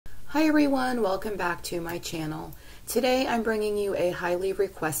Hi everyone, welcome back to my channel. Today I'm bringing you a highly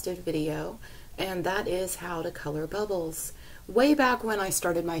requested video, and that is how to color bubbles. Way back when I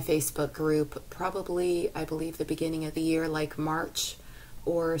started my Facebook group, probably I believe the beginning of the year, like March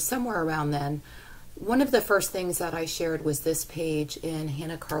or somewhere around then, one of the first things that I shared was this page in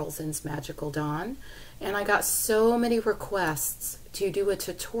Hannah Carlson's Magical Dawn, and I got so many requests to do a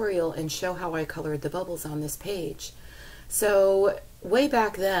tutorial and show how I colored the bubbles on this page. So way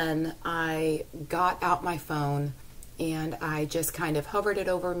back then, I got out my phone and I just kind of hovered it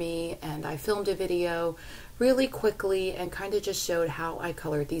over me and I filmed a video really quickly and kind of just showed how I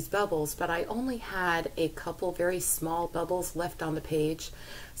colored these bubbles, but I only had a couple very small bubbles left on the page,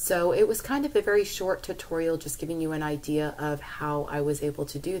 so it was kind of a very short tutorial just giving you an idea of how I was able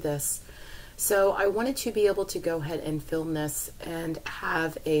to do this. So I wanted to be able to go ahead and film this and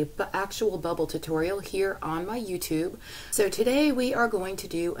have a actual bubble tutorial here on my YouTube. So today we are going to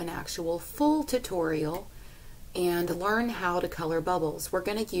do an actual full tutorial and learn how to color bubbles. We're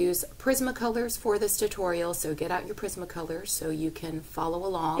going to use Prismacolors for this tutorial, so get out your Prismacolors so you can follow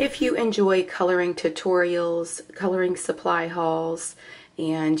along. If you enjoy coloring tutorials, coloring supply hauls,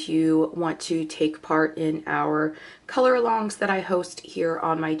 and you want to take part in our color alongs that I host here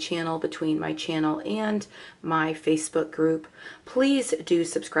on my channel, between my channel and my Facebook group, please do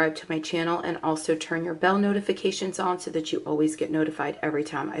subscribe to my channel and also turn your bell notifications on so that you always get notified every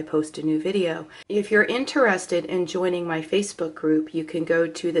time I post a new video. If you're interested in joining my Facebook group, you can go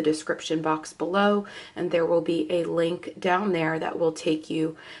to the description box below and there will be a link down there that will take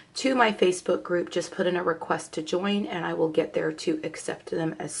you to my Facebook group. Just put in a request to join and I will get there to accept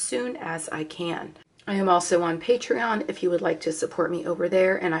them as soon as I can. I am also on Patreon if you would like to support me over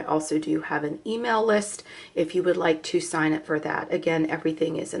there, and I also do have an email list if you would like to sign up for that. Again,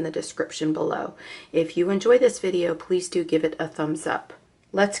 everything is in the description below. If you enjoy this video, please do give it a thumbs up.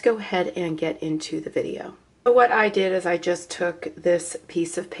 Let's go ahead and get into the video. So what I did is I just took this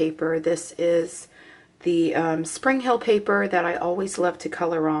piece of paper. This is the Spring Hill paper that I always love to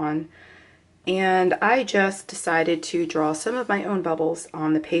color on. And I just decided to draw some of my own bubbles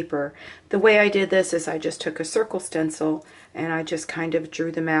on the paper. The way I did this is I just took a circle stencil and I just kind of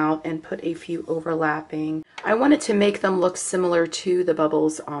drew them out and put a few overlapping. I wanted to make them look similar to the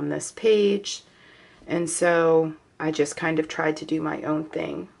bubbles on this page, and so I just kind of tried to do my own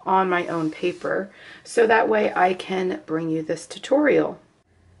thing on my own paper so that way I can bring you this tutorial.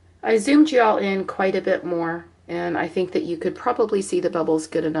 I zoomed y'all in quite a bit more, and I think that you could probably see the bubbles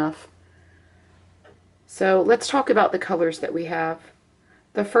good enough. So let's talk about the colors that we have.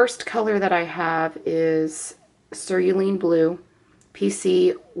 The first color that I have is Cerulean Blue,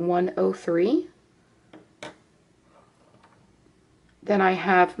 PC 103. Then I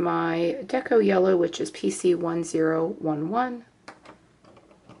have my Deco Yellow, which is PC 1011.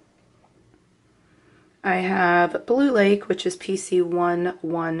 I have Blue Lake, which is PC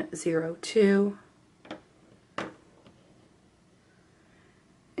 1102.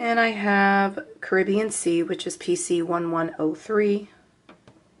 And I have Caribbean Sea, which is PC 1103.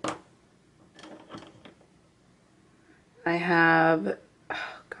 I have,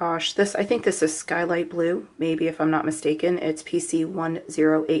 I think this is Skylight Blue, maybe if I'm not mistaken. It's PC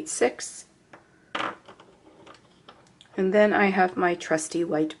 1086. And then I have my trusty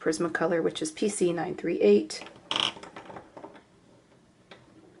white Prismacolor, which is PC 938.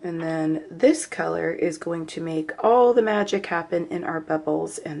 And then this color is going to make all the magic happen in our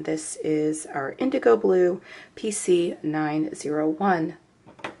bubbles, and this is our Indigo Blue, PC 901.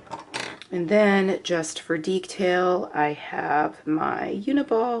 And then just for detail, I have my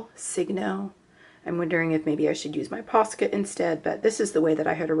Uniball Signo. I'm wondering if maybe I should use my Posca instead, but this is the way that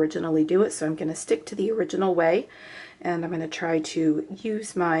I had originally do it, so I'm going to stick to the original way, and I'm going to try to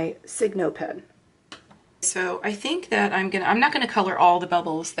use my Signo pen. So I think that I'm not gonna color all the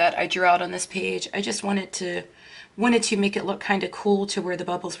bubbles that I drew out on this page. I just wanted to make it look kind of cool to where the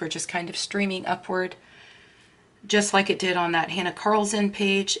bubbles were just kind of streaming upward, just like it did on that Hannah Carlson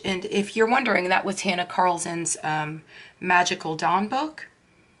page. And if you're wondering, that was Hannah Carlson's Magical Dawn book.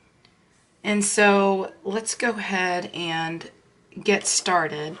 And so let's go ahead and get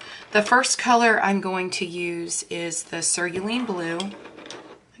started. The first color I'm going to use is the Cerulean Blue.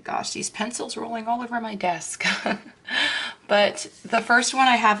 Gosh, these pencils rolling all over my desk. But the first one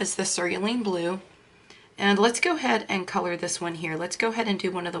I have is the Cerulean Blue. And let's go ahead and color this one here. Let's go ahead and do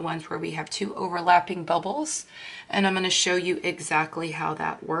one of the ones where we have two overlapping bubbles. And I'm going to show you exactly how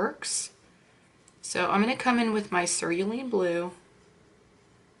that works. So I'm going to come in with my Cerulean Blue.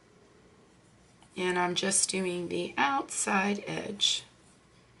 And I'm just doing the outside edge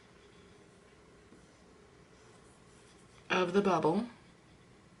of the bubble.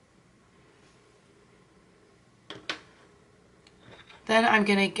 Then I'm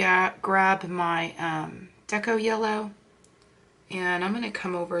going to grab my Deco Yellow, and I'm going to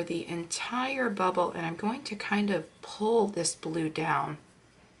come over the entire bubble, and I'm going to kind of pull this blue down.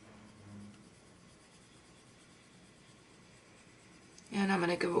 And I'm going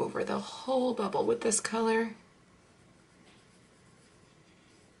to go over the whole bubble with this color.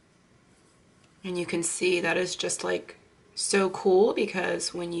 And you can see that is just like so cool,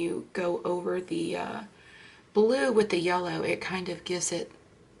 because when you go over the blue with the yellow, it kind of gives it,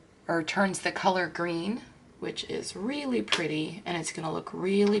 or turns the color green, which is really pretty, and it's going to look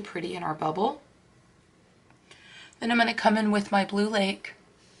really pretty in our bubble. Then I'm going to come in with my blue lake,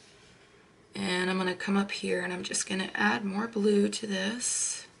 and I'm going to come up here and I'm just going to add more blue to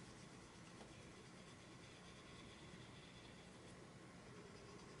this.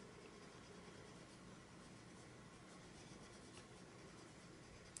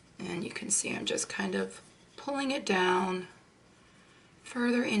 And you can see I'm just kind of pulling it down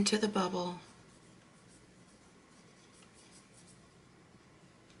further into the bubble.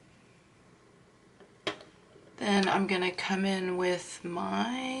 Then I'm going to come in with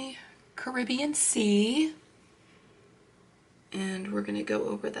my Caribbean Sea, and we're going to go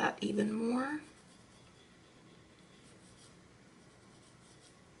over that even more.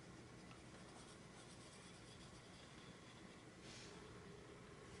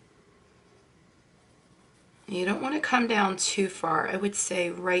 You don't want to come down too far. I would say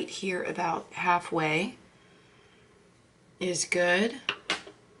right here about halfway is good.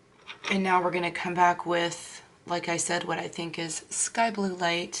 And now we're going to come back with, like I said, what I think is sky blue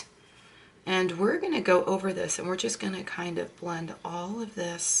light. And we're going to go over this, and we're just going to kind of blend all of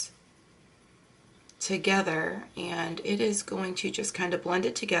this together. And it is going to just kind of blend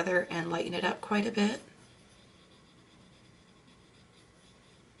it together and lighten it up quite a bit.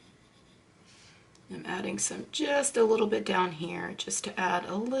 I'm adding some just a little bit down here, just to add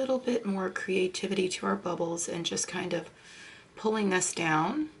a little bit more creativity to our bubbles, and just kind of pulling this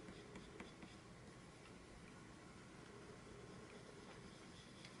down.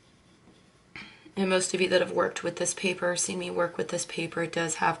 And most of you that have worked with this paper, seen me work with this paper, it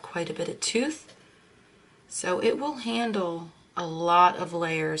does have quite a bit of tooth. So it will handle a lot of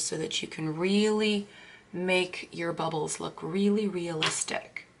layers so that you can really make your bubbles look really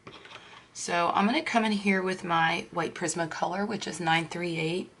realistic. So I'm going to come in here with my white Prismacolor, which is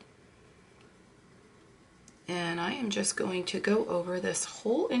 938. And I am just going to go over this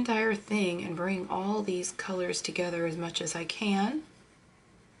whole entire thing and bring all these colors together as much as I can.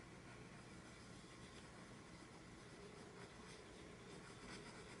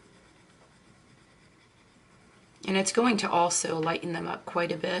 And it's going to also lighten them up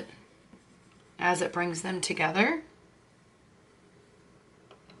quite a bit as it brings them together.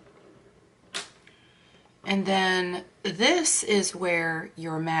 And then this is where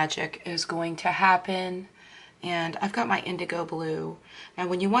your magic is going to happen. And I've got my indigo blue. Now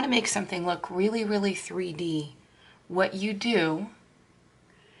when you want to make something look really, really 3D, what you do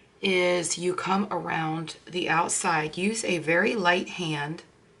is you come around the outside, use a very light hand,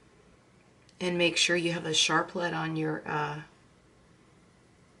 and make sure you have a sharp lead on your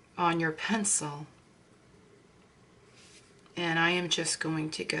pencil. And I am just going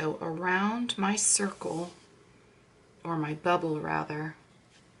to go around my circle, or my bubble rather,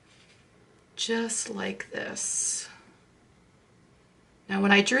 just like this. Now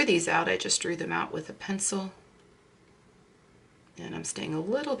when I drew these out, I just drew them out with a pencil. And I'm staying a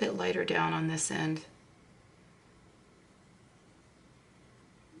little bit lighter down on this end.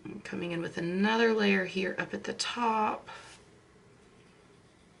 I'm coming in with another layer here up at the top.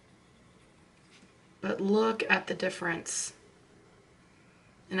 But look at the difference.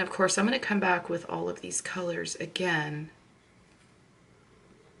 And of course, I'm going to come back with all of these colors again,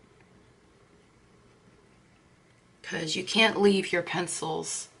 because you can't leave your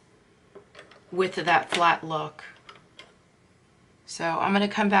pencils with that flat look. So I'm going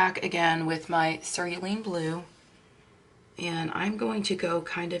to come back again with my cerulean blue, and I'm going to go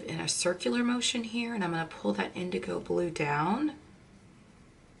kind of in a circular motion here, and I'm going to pull that indigo blue down.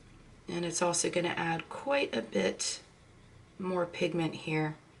 And it's also going to add quite a bit more pigment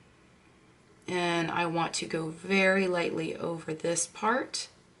here. And I want to go very lightly over this part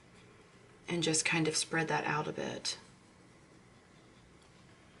and just kind of spread that out a bit.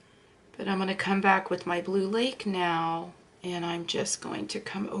 But I'm going to come back with my blue lake now, and I'm just going to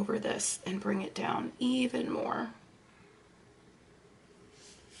come over this and bring it down even more.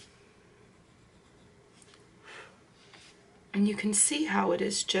 And you can see how it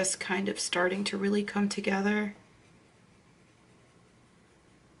is just kind of starting to really come together.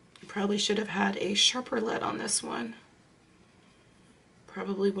 Probably should have had a sharper lead on this one.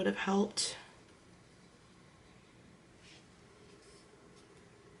 probably would have helped.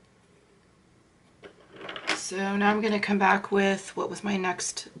 So now I'm going to come back with what was my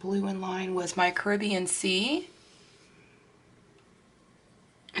next blue in line was my Caribbean Sea.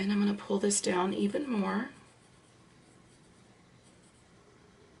 And I'm going to pull this down even more.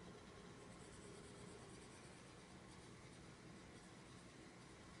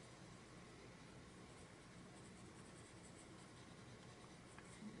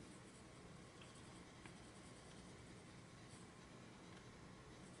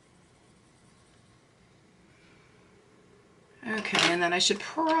 Okay, and then I should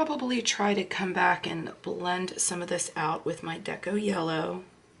probably try to come back and blend some of this out with my Deco Yellow.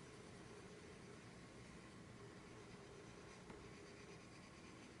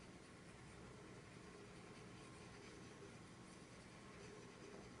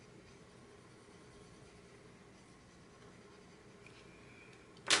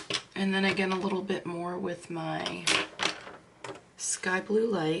 And then again a little bit more with my Sky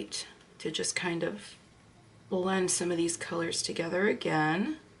Blue Light to just kind of blend some of these colors together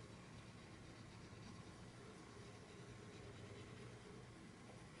again.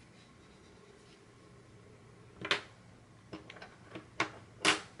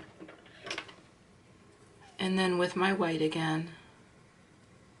 And then with my white again.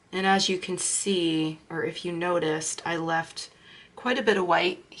 And as you can see, or if you noticed, I left quite a bit of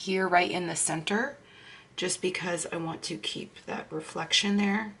white here right in the center, just because I want to keep that reflection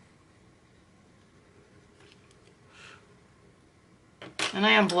there. And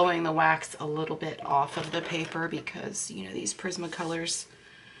I am blowing the wax a little bit off of the paper because, you know, these Prismacolors,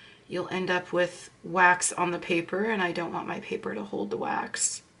 you'll end up with wax on the paper, and I don't want my paper to hold the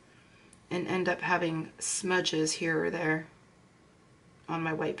wax and end up having smudges here or there on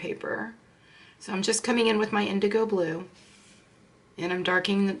my white paper. So I'm just coming in with my indigo blue, and I'm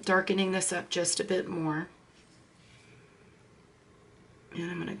darkening this up just a bit more.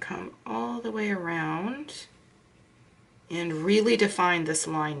 And I'm going to come all the way around and really define this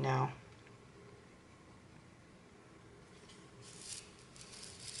line now.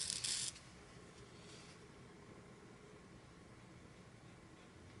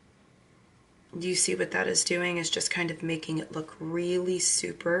 Do you see what that is doing? Is just kind of making it look really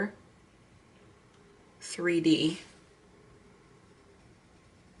super 3D.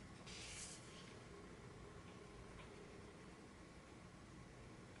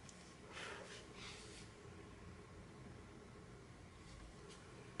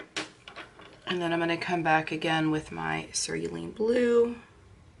 And then I'm going to come back again with my cerulean blue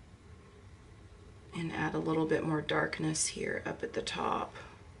and add a little bit more darkness here up at the top.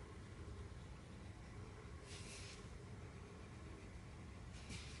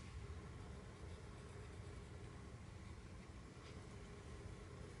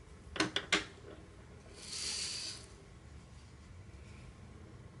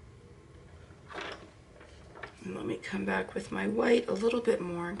 And let me come back with my white a little bit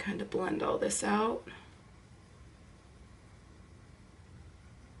more and kind of blend all this out.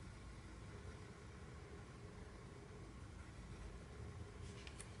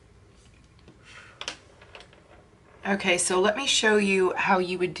 Okay, so let me show you how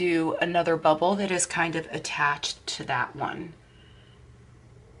you would do another bubble that is kind of attached to that one.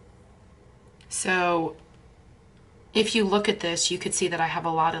 So if you look at this, you could see that I have a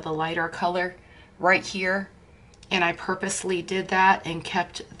lot of the lighter color right here. And I purposely did that and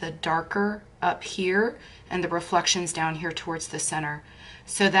kept the darker up here and the reflections down here towards the center.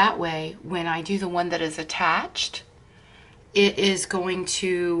 So that way, when I do the one that is attached, it is going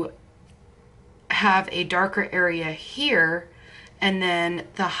to have a darker area here and then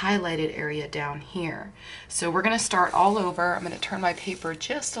the highlighted area down here. So we're going to start all over. I'm going to turn my paper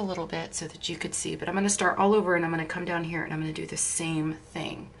just a little bit so that you could see, but I'm going to start all over and I'm going to come down here and I'm going to do the same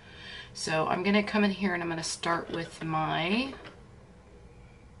thing. So I'm going to come in here and I'm going to start with my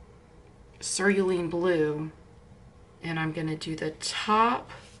cerulean blue, and I'm going to do the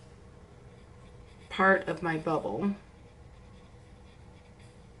top part of my bubble.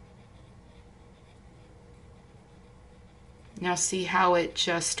 Now see how it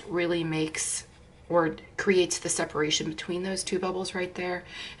just really makes or creates the separation between those two bubbles right there.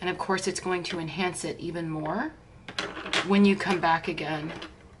 And of course it's going to enhance it even more when you come back again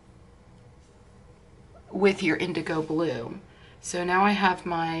with your indigo blue. So now I have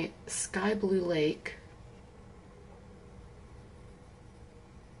my Sky Blue Lake.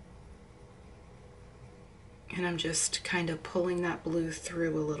 And I'm just kind of pulling that blue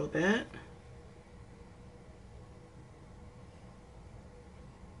through a little bit.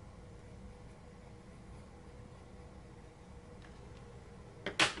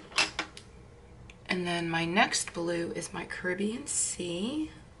 And then my next blue is my Caribbean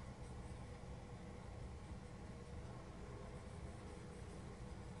Sea.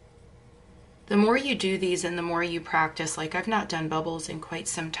 The more you do these and the more you practice, like I've not done bubbles in quite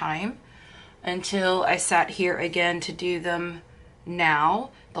some time until I sat here again to do them now.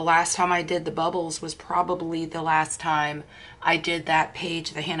 The last time I did the bubbles was probably the last time I did that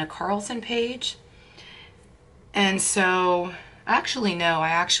page, the Hannah Carlson page. And so, actually no, I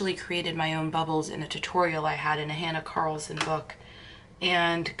actually created my own bubbles in a tutorial I had in a Hannah Carlson book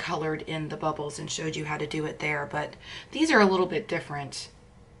and colored in the bubbles and showed you how to do it there. But these are a little bit different.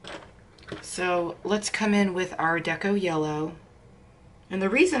 So let's come in with our Deco Yellow. And the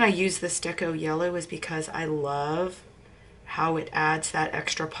reason I use this Deco Yellow is because I love how it adds that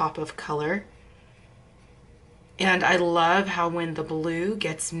extra pop of color. And I love how when the blue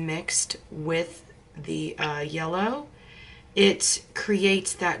gets mixed with the yellow, it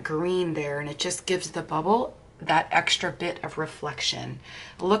creates that green there, and it just gives the bubble that extra bit of reflection.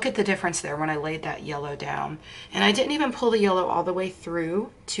 Look at the difference there when I laid that yellow down. And I didn't even pull the yellow all the way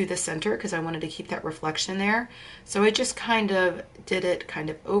through to the center because I wanted to keep that reflection there. So I just kind of did it kind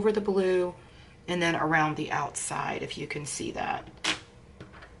of over the blue and then around the outside, if you can see that.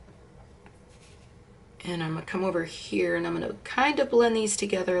 And I'm gonna come over here and I'm gonna kind of blend these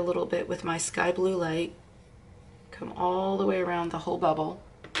together a little bit with my sky blue light. Come all the way around the whole bubble.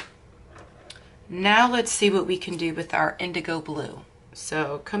 Now let's see what we can do with our indigo blue.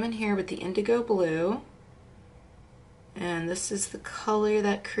 So come in here with the indigo blue. And this is the color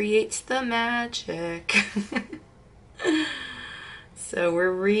that creates the magic. So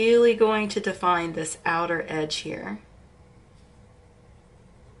we're really going to define this outer edge here.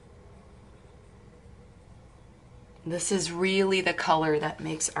 This is really the color that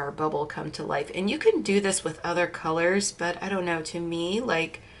makes our bubble come to life. And you can do this with other colors, but I don't know, to me,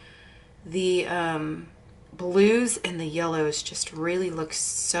 like the blues and the yellows just really look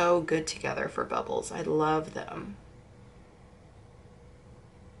so good together for bubbles. I love them.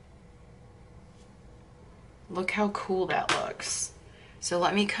 Look how cool that looks. So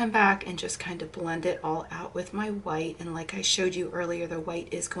let me come back and just kind of blend it all out with my white. And like I showed you earlier, the white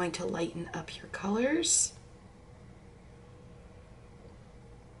is going to lighten up your colors.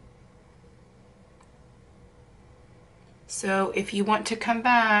 So if you want to come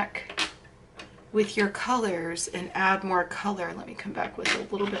back with your colors and add more color, let me come back with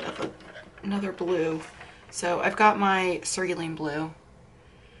a little bit of another blue. So I've got my cerulean blue,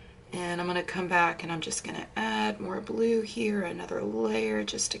 and I'm going to come back and I'm just going to add more blue here, another layer,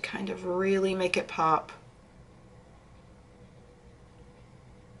 just to kind of really make it pop.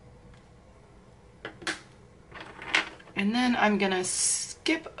 And then I'm going to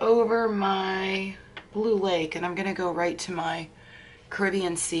skip over my blue lake and I'm going to go right to my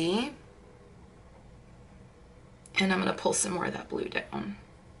Caribbean Sea. And I'm going to pull some more of that blue down.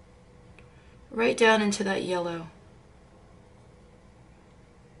 Right down into that yellow.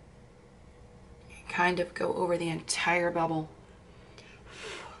 Kind of go over the entire bubble.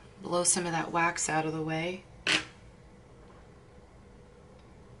 Blow some of that wax out of the way.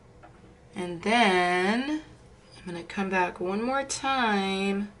 And then I'm going to come back one more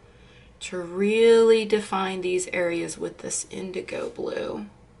time to really define these areas with this indigo blue.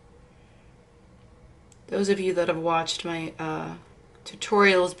 Those of you that have watched my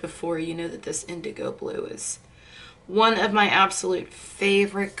tutorials before, you know that this indigo blue is one of my absolute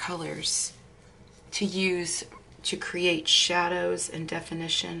favorite colors to use to create shadows and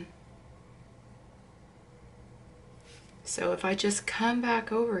definition. So if I just come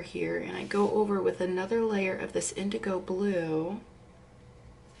back over here and I go over with another layer of this indigo blue,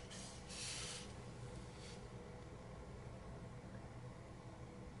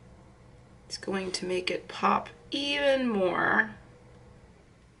 it's going to make it pop even more.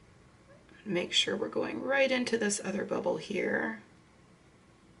 Make sure we're going right into this other bubble here.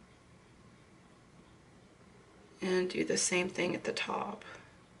 And do the same thing at the top.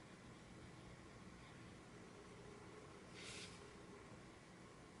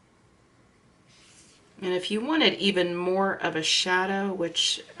 And if you wanted even more of a shadow,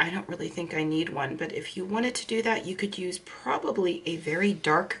 which I don't really think I need one, but if you wanted to do that, you could use probably a very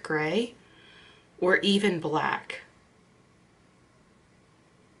dark gray or even black.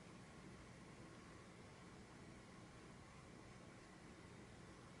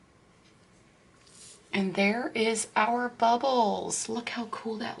 And there is our bubbles. Look how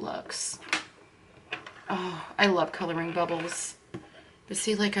cool that looks. Oh, I love coloring bubbles. But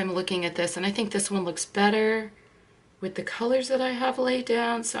see, like I'm looking at this and I think this one looks better with the colors that I have laid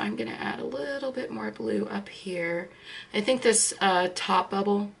down. So I'm gonna add a little bit more blue up here. I think this top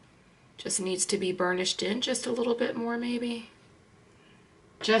bubble Just needs to be burnished in just a little bit more maybe.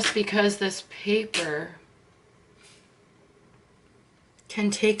 Just because this paper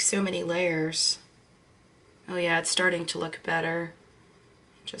can take so many layers. Oh yeah, it's starting to look better.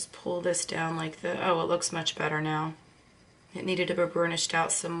 Just pull this down like the, oh, it looks much better now. It needed to be burnished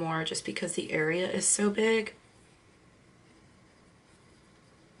out some more just because the area is so big.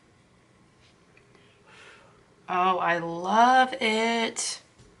 Oh, I love it.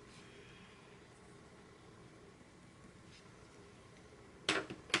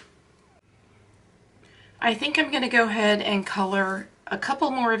 I think I'm going to go ahead and color a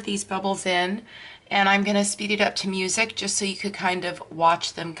couple more of these bubbles in, and I'm going to speed it up to music just so you could kind of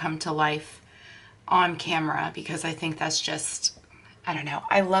watch them come to life on camera, because I think that's just, I don't know,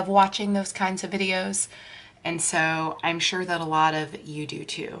 I love watching those kinds of videos, and so I'm sure that a lot of you do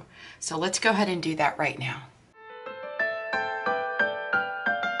too. So let's go ahead and do that right now.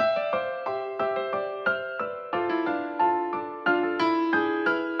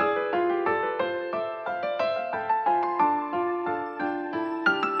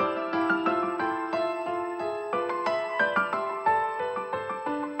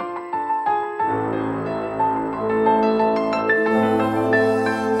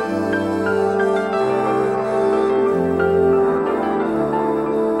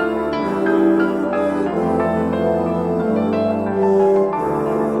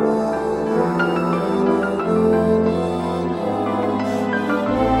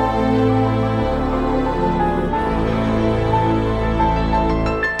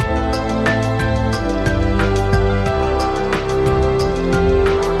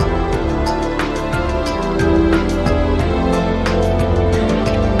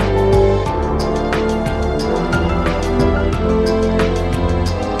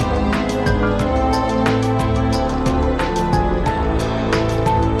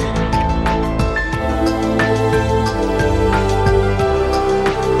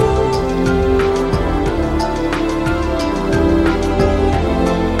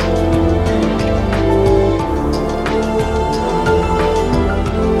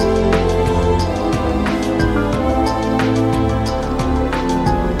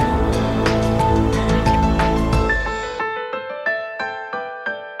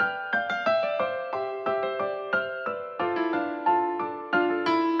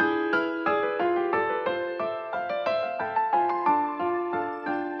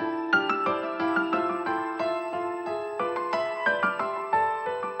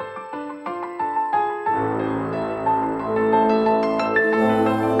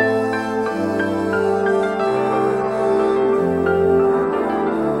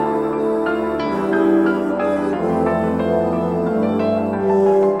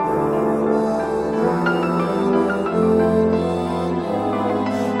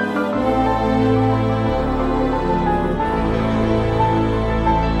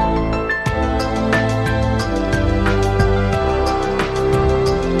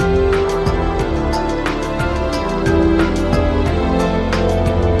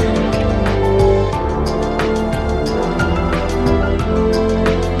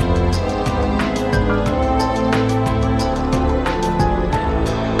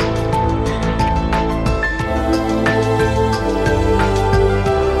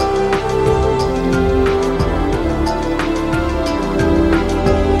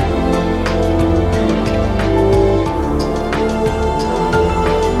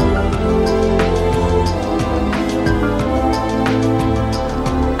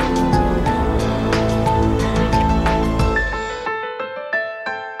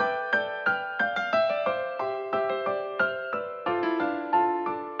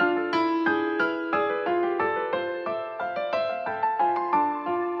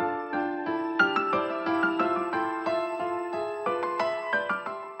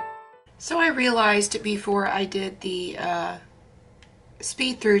 So I realized before I did the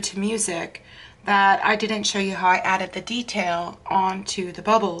speed through to music that I didn't show you how I added the detail onto the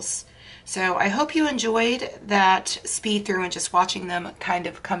bubbles. So I hope you enjoyed that speed through and just watching them kind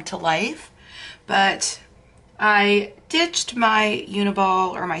of come to life. But I ditched my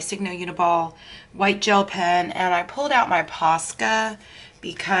Uniball, or my Signo Uniball white gel pen, and I pulled out my Posca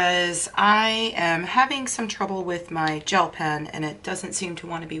because I am having some trouble with my gel pen and it doesn't seem to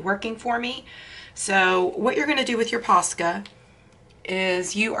want to be working for me. So what you're going to do with your Posca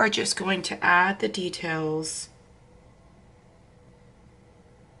is you are just going to add the details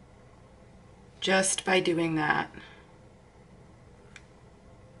just by doing that.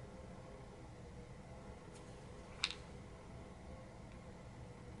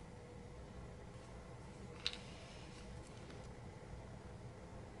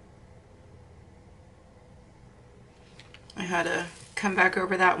 how to come back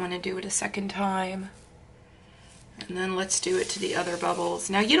over that one and do it a second time. And then let's do it to the other bubbles.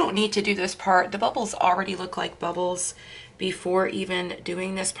 Now you don't need to do this part. The bubbles already look like bubbles before even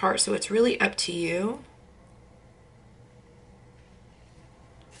doing this part, so it's really up to you.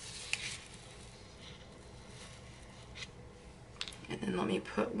 And then let me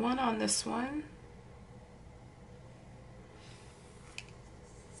put one on this one.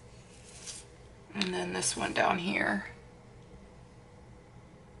 And then this one down here.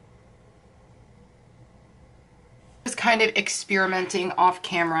 I was kind of experimenting off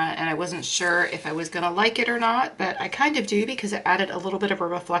camera and I wasn't sure if I was going to like it or not, but I kind of do because it added a little bit of a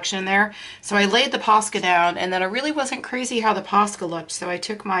reflection there. So I laid the Posca down, and then I really wasn't crazy how the Posca looked, so I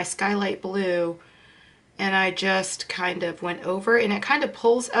took my Skylight Blue and I just kind of went over, and it kind of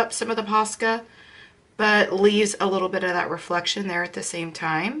pulls up some of the Posca but leaves a little bit of that reflection there at the same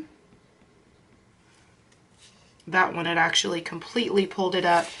time. That one, it actually completely pulled it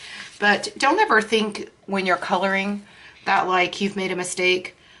up. But don't ever think when you're coloring that like you've made a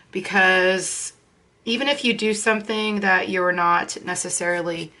mistake, because even if you do something that you're not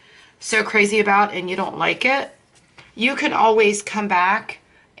necessarily so crazy about and you don't like it, you can always come back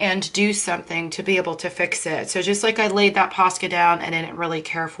and do something to be able to fix it. So just like I laid that Posca down and I didn't really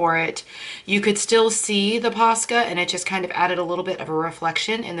care for it, you could still see the Posca, and it just kind of added a little bit of a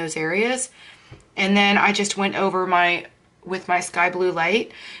reflection in those areas. And then I just went over with my sky blue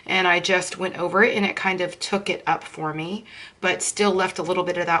light, and I just went over it and it kind of took it up for me, but still left a little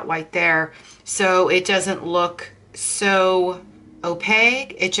bit of that white there. So it doesn't look so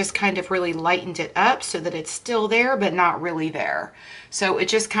opaque. It just kind of really lightened it up so that it's still there, but not really there. So it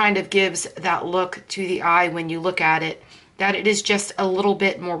just kind of gives that look to the eye when you look at it, that it is just a little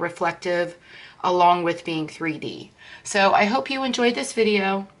bit more reflective along with being 3D. So I hope you enjoyed this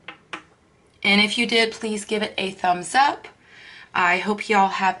video. And if you did, please give it a thumbs up. I hope you all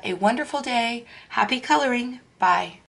have a wonderful day. Happy coloring. Bye.